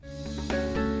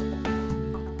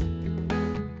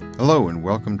Hello and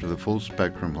welcome to the Full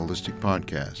Spectrum Holistic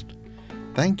Podcast.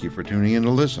 Thank you for tuning in to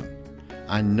listen.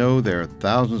 I know there are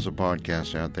thousands of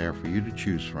podcasts out there for you to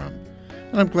choose from,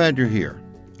 and I'm glad you're here.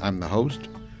 I'm the host,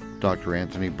 Dr.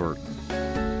 Anthony Burton.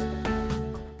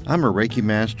 I'm a Reiki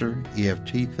master,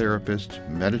 EFT therapist,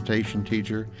 meditation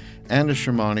teacher, and a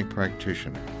shamanic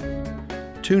practitioner.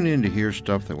 Tune in to hear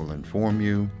stuff that will inform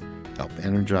you, help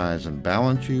energize and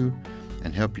balance you,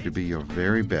 and help you to be your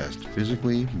very best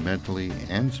physically, mentally,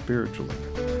 and spiritually.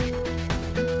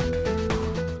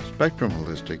 Spectrum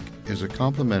Holistic is a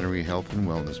complementary health and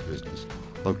wellness business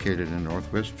located in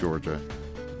Northwest Georgia,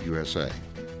 USA.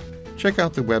 Check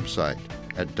out the website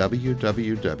at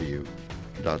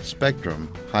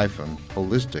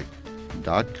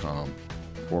www.spectrum-holistic.com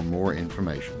for more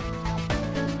information.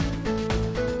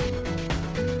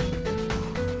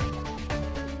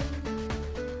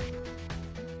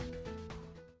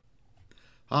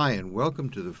 Hi, and welcome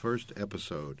to the first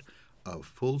episode of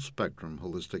Full Spectrum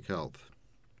Holistic Health.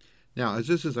 Now, as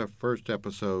this is our first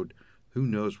episode, who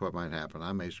knows what might happen?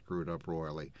 I may screw it up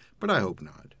royally, but I hope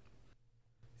not.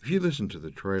 If you listen to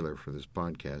the trailer for this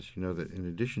podcast, you know that in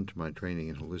addition to my training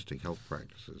in holistic health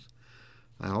practices,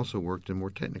 I also worked in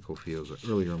more technical fields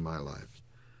earlier in my life.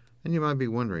 And you might be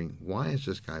wondering, why is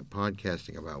this guy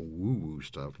podcasting about woo-woo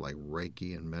stuff like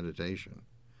Reiki and meditation?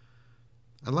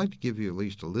 I'd like to give you at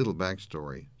least a little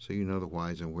backstory so you know the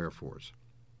whys and wherefores.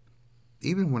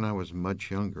 Even when I was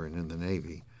much younger and in the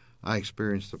Navy, I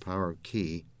experienced the power of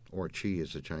Ki, or Chi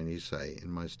as the Chinese say, in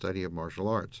my study of martial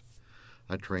arts.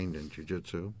 I trained in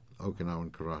Jiu-Jitsu, Okinawan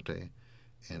Karate,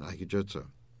 and Aikijutsu.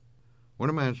 One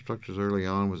of my instructors early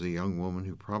on was a young woman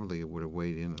who probably would have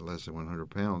weighed in at less than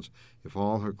 100 pounds if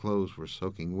all her clothes were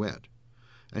soaking wet,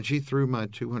 and she threw my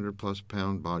 200-plus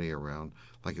pound body around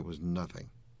like it was nothing.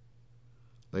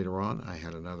 Later on, I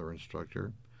had another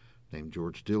instructor named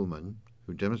George Dillman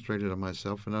who demonstrated on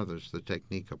myself and others the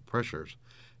technique of pressures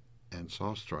and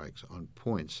soft strikes on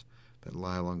points that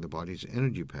lie along the body's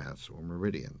energy paths or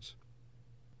meridians.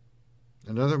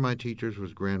 Another of my teachers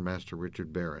was Grandmaster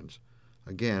Richard Behrens,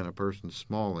 again a person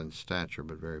small in stature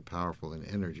but very powerful in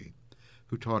energy,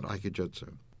 who taught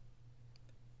Aikijutsu.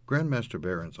 Grandmaster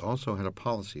Behrens also had a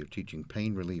policy of teaching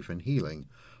pain relief and healing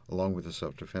along with the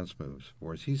self-defense moves,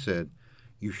 for as he said,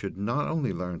 you should not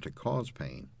only learn to cause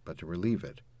pain, but to relieve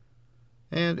it.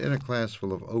 And in a class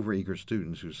full of overeager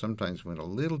students who sometimes went a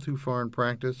little too far in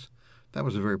practice, that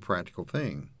was a very practical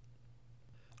thing.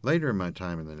 Later in my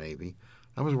time in the Navy,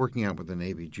 I was working out with a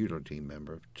Navy judo team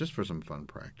member, just for some fun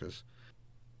practice,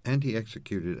 and he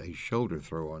executed a shoulder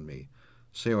throw on me,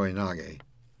 seoi nage.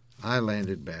 I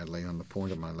landed badly on the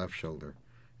point of my left shoulder,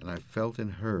 and I felt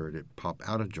and heard it pop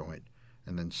out of joint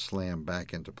and then slam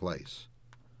back into place.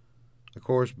 Of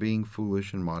course, being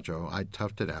foolish and macho, I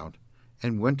toughed it out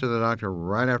and went to the doctor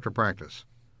right after practice.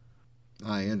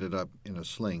 I ended up in a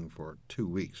sling for 2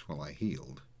 weeks while I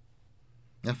healed.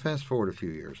 Now, fast forward a few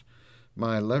years.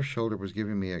 My left shoulder was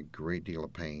giving me a great deal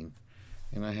of pain,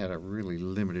 and I had a really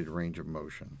limited range of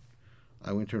motion.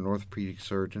 I went to an orthopedic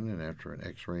surgeon, and after an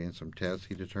x-ray and some tests,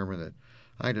 he determined that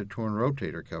I had a torn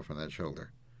rotator cuff on that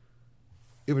shoulder.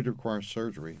 It would require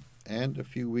surgery and a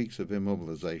few weeks of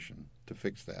immobilization to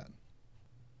fix that.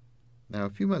 Now, a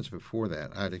few months before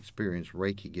that, I had experienced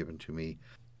Reiki given to me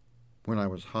when I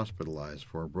was hospitalized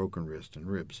for a broken wrist and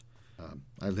ribs.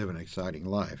 I live an exciting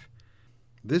life.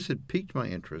 This had piqued my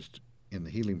interest in the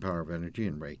healing power of energy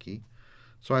and Reiki,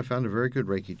 so I found a very good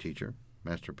Reiki teacher,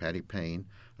 Master Patty Payne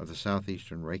of the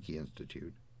Southeastern Reiki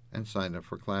Institute, and signed up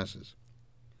for classes.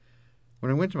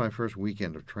 When I went to my first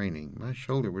weekend of training, my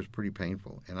shoulder was pretty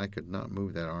painful, and I could not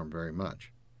move that arm very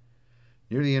much.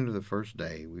 Near the end of the first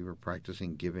day, we were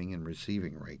practicing giving and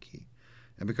receiving Reiki,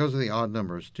 and because of the odd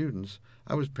number of students,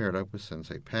 I was paired up with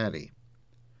Sensei Patty.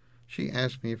 She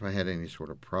asked me if I had any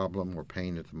sort of problem or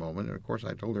pain at the moment, and of course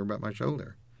I told her about my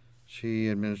shoulder. She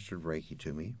administered Reiki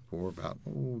to me for about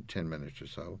 10 minutes or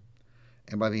so,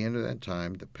 and by the end of that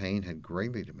time, the pain had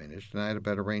greatly diminished and I had a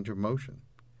better range of motion.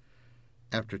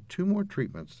 After 2 more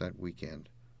treatments that weekend,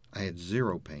 I had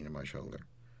 0 pain in my shoulder,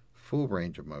 full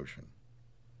range of motion.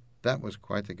 That was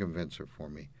quite the convincer for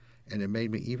me, and it made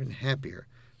me even happier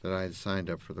that I had signed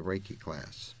up for the Reiki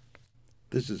class.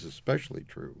 This is especially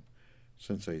true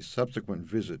since a subsequent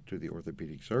visit to the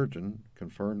orthopedic surgeon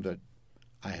confirmed that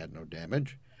I had no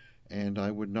damage and I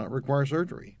would not require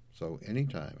surgery. So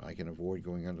anytime I can avoid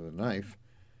going under the knife,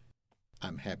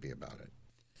 I'm happy about it.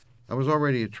 I was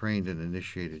already a trained and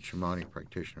initiated shamanic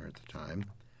practitioner at the time,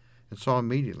 and saw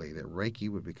immediately that Reiki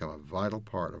would become a vital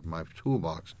part of my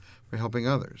toolbox for helping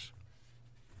others.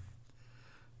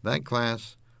 That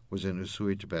class was in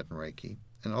Usui Tibetan Reiki,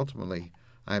 and ultimately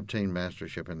I obtained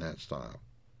mastership in that style.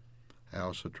 I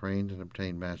also trained and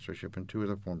obtained mastership in 2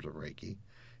 other forms of Reiki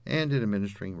and in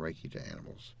administering Reiki to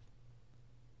animals.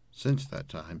 Since that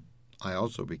time, I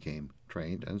also became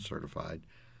trained and certified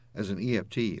as an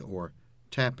EFT or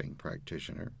tapping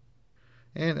practitioner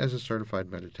and as a certified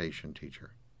meditation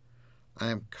teacher.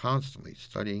 I am constantly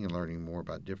studying and learning more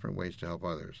about different ways to help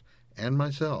others and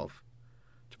myself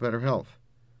to better health.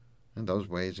 And those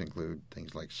ways include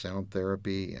things like sound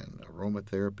therapy and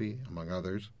aromatherapy, among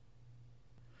others.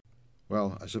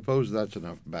 Well, I suppose that's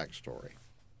enough backstory.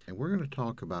 And we're going to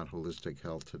talk about holistic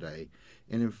health today,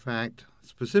 and in fact,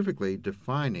 specifically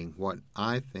defining what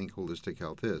I think holistic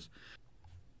health is.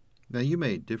 Now, you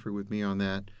may differ with me on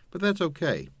that, but that's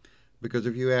okay, because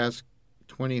if you ask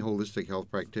 20 holistic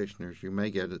health practitioners, you may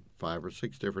get 5 or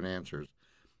 6 different answers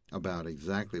about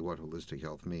exactly what holistic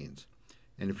health means.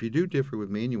 And if you do differ with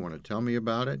me and you want to tell me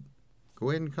about it, go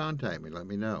ahead and contact me. Let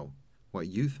me know what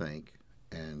you think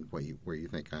and where you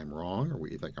think I'm wrong or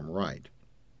where you think I'm right.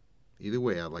 Either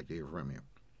way, I'd like to hear from you.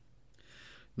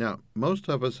 Now, most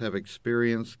of us have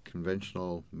experienced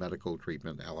conventional medical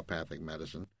treatment, allopathic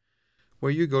medicine,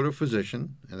 where you go to a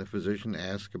physician and the physician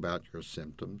asks about your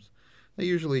symptoms. They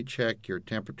usually check your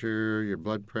temperature, your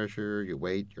blood pressure, your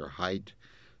weight, your height,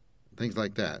 things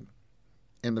like that.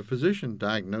 And the physician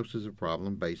diagnoses a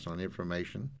problem based on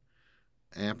information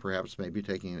and perhaps maybe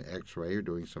taking an x-ray or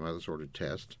doing some other sort of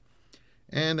test.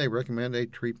 And they recommend a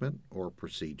treatment or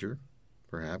procedure,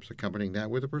 perhaps accompanying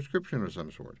that with a prescription of some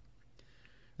sort.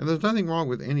 And there's nothing wrong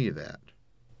with any of that,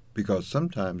 because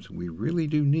sometimes we really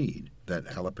do need that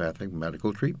allopathic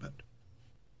medical treatment.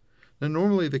 Now,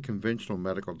 normally the conventional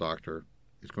medical doctor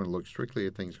is going to look strictly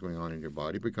at things going on in your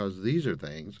body, because these are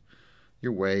things,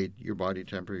 your weight, your body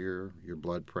temperature, your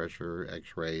blood pressure,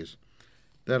 x-rays,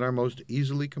 that are most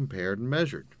easily compared and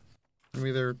measured. I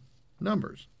mean, they're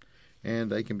numbers,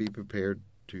 and they can be compared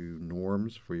to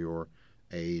norms for your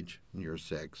age, your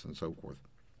sex, and so forth.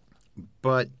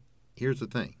 But here's the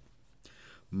thing.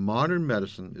 Modern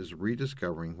medicine is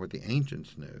rediscovering what the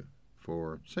ancients knew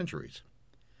for centuries.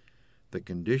 The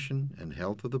condition and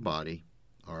health of the body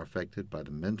are affected by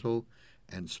the mental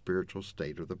and spiritual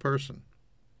state of the person.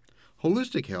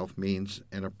 Holistic health means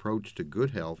an approach to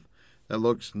good health that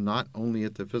looks not only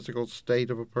at the physical state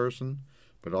of a person,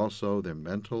 but also their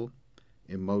mental,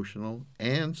 emotional,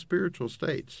 and spiritual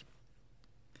states.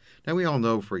 Now, we all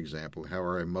know, for example, how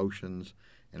our emotions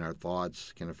and our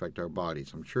thoughts can affect our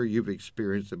bodies. I'm sure you've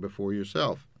experienced it before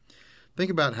yourself. Think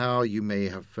about how you may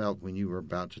have felt when you were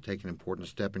about to take an important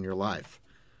step in your life.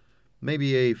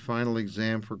 Maybe a final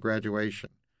exam for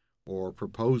graduation, or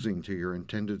proposing to your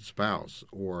intended spouse,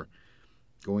 or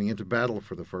going into battle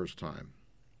for the first time.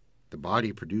 The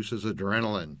body produces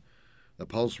adrenaline. The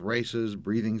pulse races,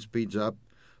 breathing speeds up.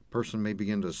 A person may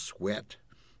begin to sweat.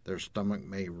 Their stomach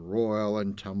may roil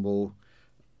and tumble.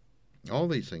 All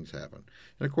these things happen.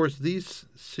 And of course, these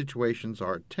situations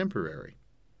are temporary.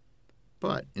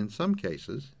 But in some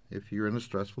cases, if you're in a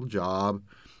stressful job,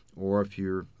 or if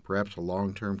you're perhaps a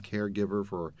long-term caregiver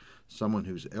for someone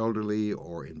who's elderly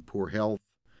or in poor health,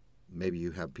 maybe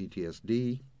you have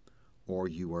PTSD, or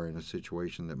you are in a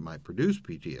situation that might produce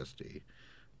PTSD,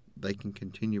 they can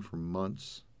continue for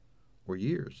months or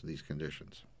years, these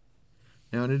conditions.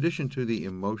 Now, in addition to the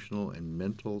emotional and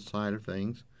mental side of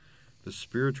things, the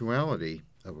spirituality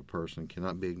of a person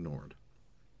cannot be ignored.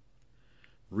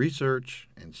 Research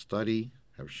and study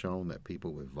have shown that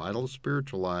people with vital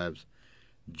spiritual lives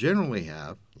generally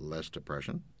have less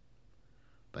depression,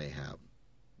 they have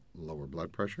lower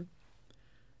blood pressure,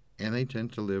 and they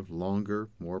tend to live longer,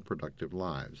 more productive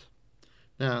lives.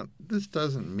 Now, this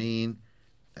doesn't mean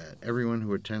that everyone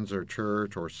who attends their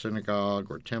church or synagogue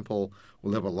or temple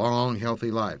will live a long, healthy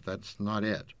life. That's not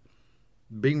it.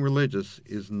 Being religious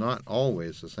is not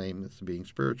always the same as being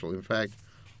spiritual. In fact,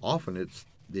 often it's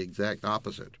the exact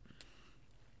opposite.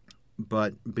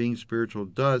 But being spiritual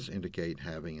does indicate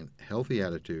having a healthy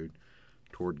attitude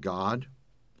toward God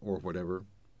or whatever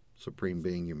supreme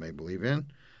being you may believe in,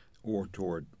 or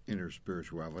toward inner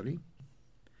spirituality.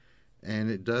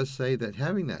 And it does say that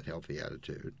having that healthy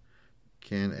attitude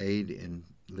can aid in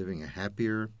living a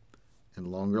happier and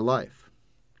longer life.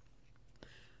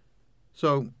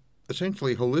 So,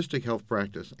 essentially, holistic health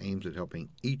practice aims at helping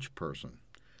each person,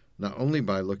 not only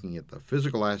by looking at the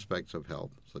physical aspects of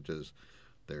health, such as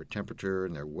their temperature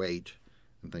and their weight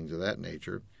and things of that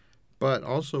nature, but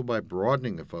also by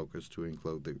broadening the focus to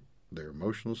include their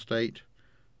emotional state,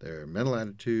 their mental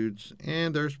attitudes,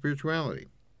 and their spirituality.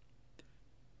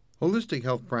 Holistic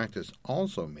health practice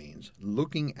also means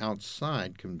looking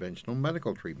outside conventional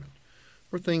medical treatment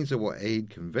for things that will aid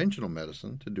conventional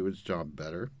medicine to do its job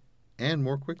better and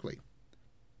more quickly.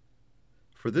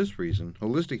 For this reason,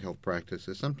 holistic health practice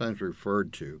is sometimes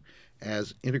referred to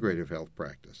as integrative health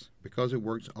practice because it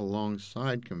works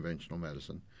alongside conventional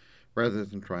medicine rather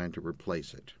than trying to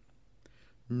replace it.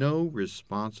 No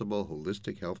responsible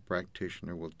holistic health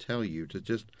practitioner will tell you to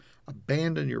just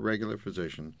abandon your regular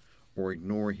physician or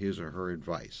ignore his or her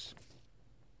advice.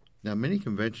 Now, many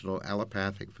conventional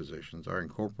allopathic physicians are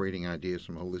incorporating ideas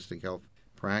from holistic health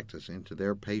practice into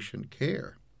their patient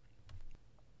care.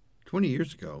 20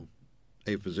 years ago,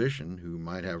 a physician who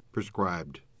might have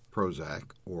prescribed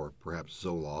Prozac or perhaps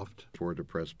Zoloft for a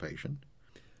depressed patient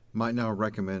might now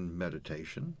recommend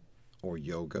meditation or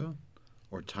yoga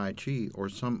or Tai Chi or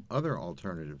some other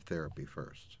alternative therapy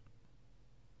first.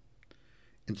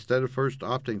 Instead of first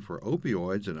opting for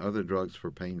opioids and other drugs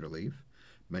for pain relief,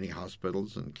 many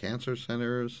hospitals and cancer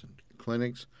centers and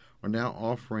clinics are now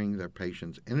offering their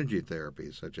patients energy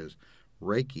therapies such as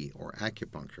Reiki or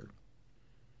acupuncture.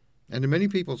 And to many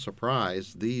people's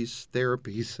surprise, these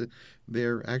therapies,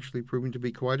 they're actually proving to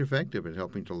be quite effective at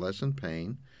helping to lessen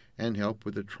pain and help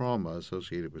with the trauma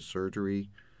associated with surgery,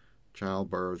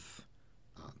 childbirth,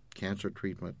 cancer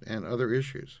treatment, and other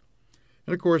issues.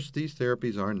 And of course, these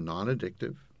therapies are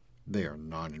non-addictive, they are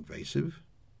non-invasive,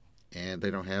 and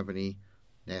they don't have any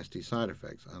nasty side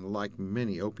effects, unlike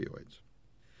many opioids.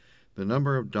 The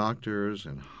number of doctors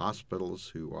and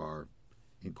hospitals who are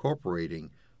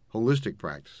incorporating holistic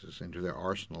practices into their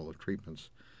arsenal of treatments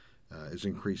is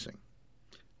increasing.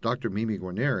 Dr. Mimi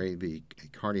Guarneri, the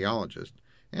cardiologist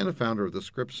and a founder of the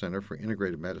Scripps Center for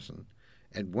Integrative Medicine,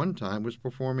 at one time was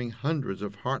performing hundreds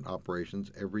of heart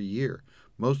operations every year,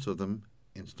 most of them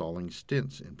installing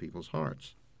stents in people's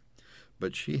hearts.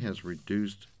 But she has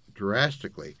reduced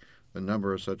drastically the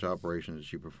number of such operations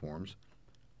she performs,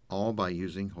 all by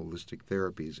using holistic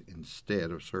therapies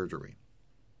instead of surgery.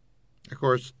 Of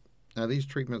course, now these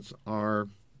treatments are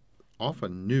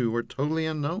often new or totally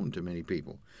unknown to many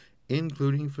people,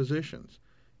 including physicians,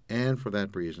 and for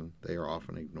that reason they are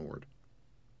often ignored.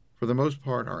 For the most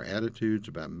part, our attitudes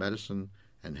about medicine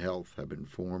and health have been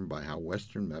formed by how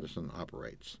Western medicine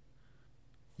operates.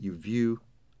 You view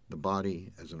the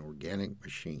body as an organic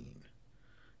machine.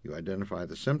 You identify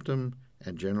the symptom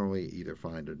and generally either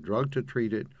find a drug to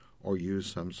treat it or use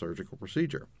some surgical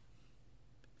procedure.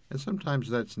 And sometimes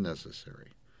that's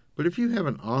necessary. But if you have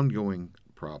an ongoing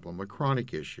problem, a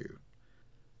chronic issue,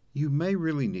 you may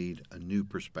really need a new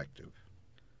perspective.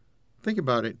 Think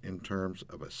about it in terms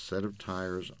of a set of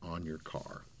tires on your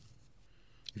car.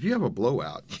 If you have a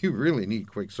blowout, you really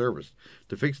need quick service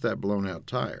to fix that blown out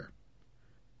tire.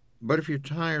 But if your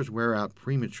tires wear out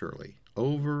prematurely,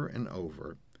 over and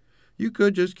over, you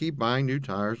could just keep buying new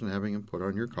tires and having them put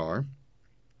on your car.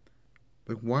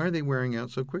 But why are they wearing out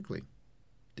so quickly?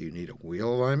 Do you need a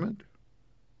wheel alignment?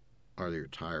 Are your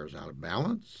tires out of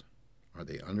balance? Are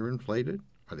they underinflated?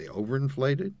 Are they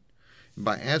overinflated? And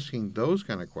by asking those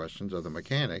kind of questions of the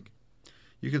mechanic,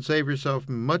 you can save yourself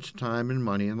much time and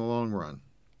money in the long run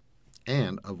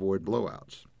and avoid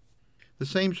blowouts. The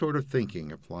same sort of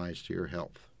thinking applies to your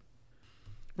health.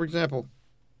 For example,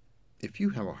 if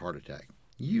you have a heart attack,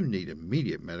 you need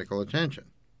immediate medical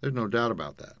attention. There's no doubt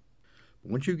about that.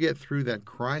 But once you get through that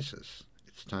crisis,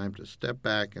 it's time to step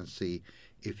back and see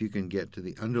if you can get to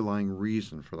the underlying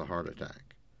reason for the heart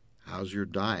attack. How's your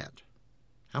diet?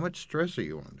 How much stress are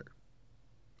you under?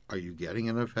 Are you getting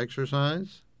enough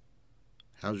exercise?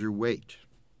 How's your weight?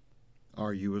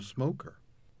 Are you a smoker?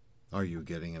 Are you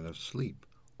getting enough sleep?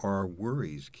 Or are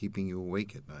worries keeping you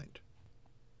awake at night?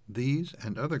 These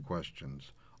and other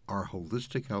questions are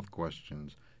holistic health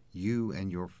questions you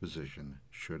and your physician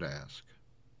should ask.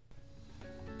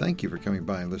 Thank you for coming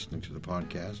by and listening to the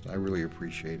podcast. I really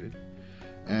appreciate it,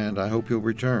 and I hope you'll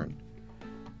return.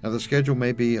 Now, the schedule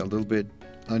may be a little bit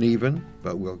uneven,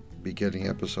 but we'll be getting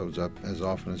episodes up as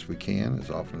often as we can, as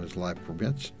often as life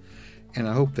permits, and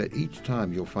I hope that each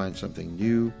time you'll find something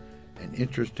new and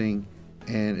interesting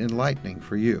and enlightening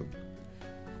for you.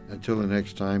 Until the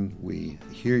next time we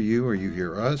hear you or you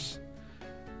hear us,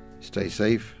 stay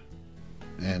safe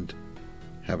and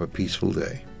have a peaceful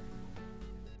day.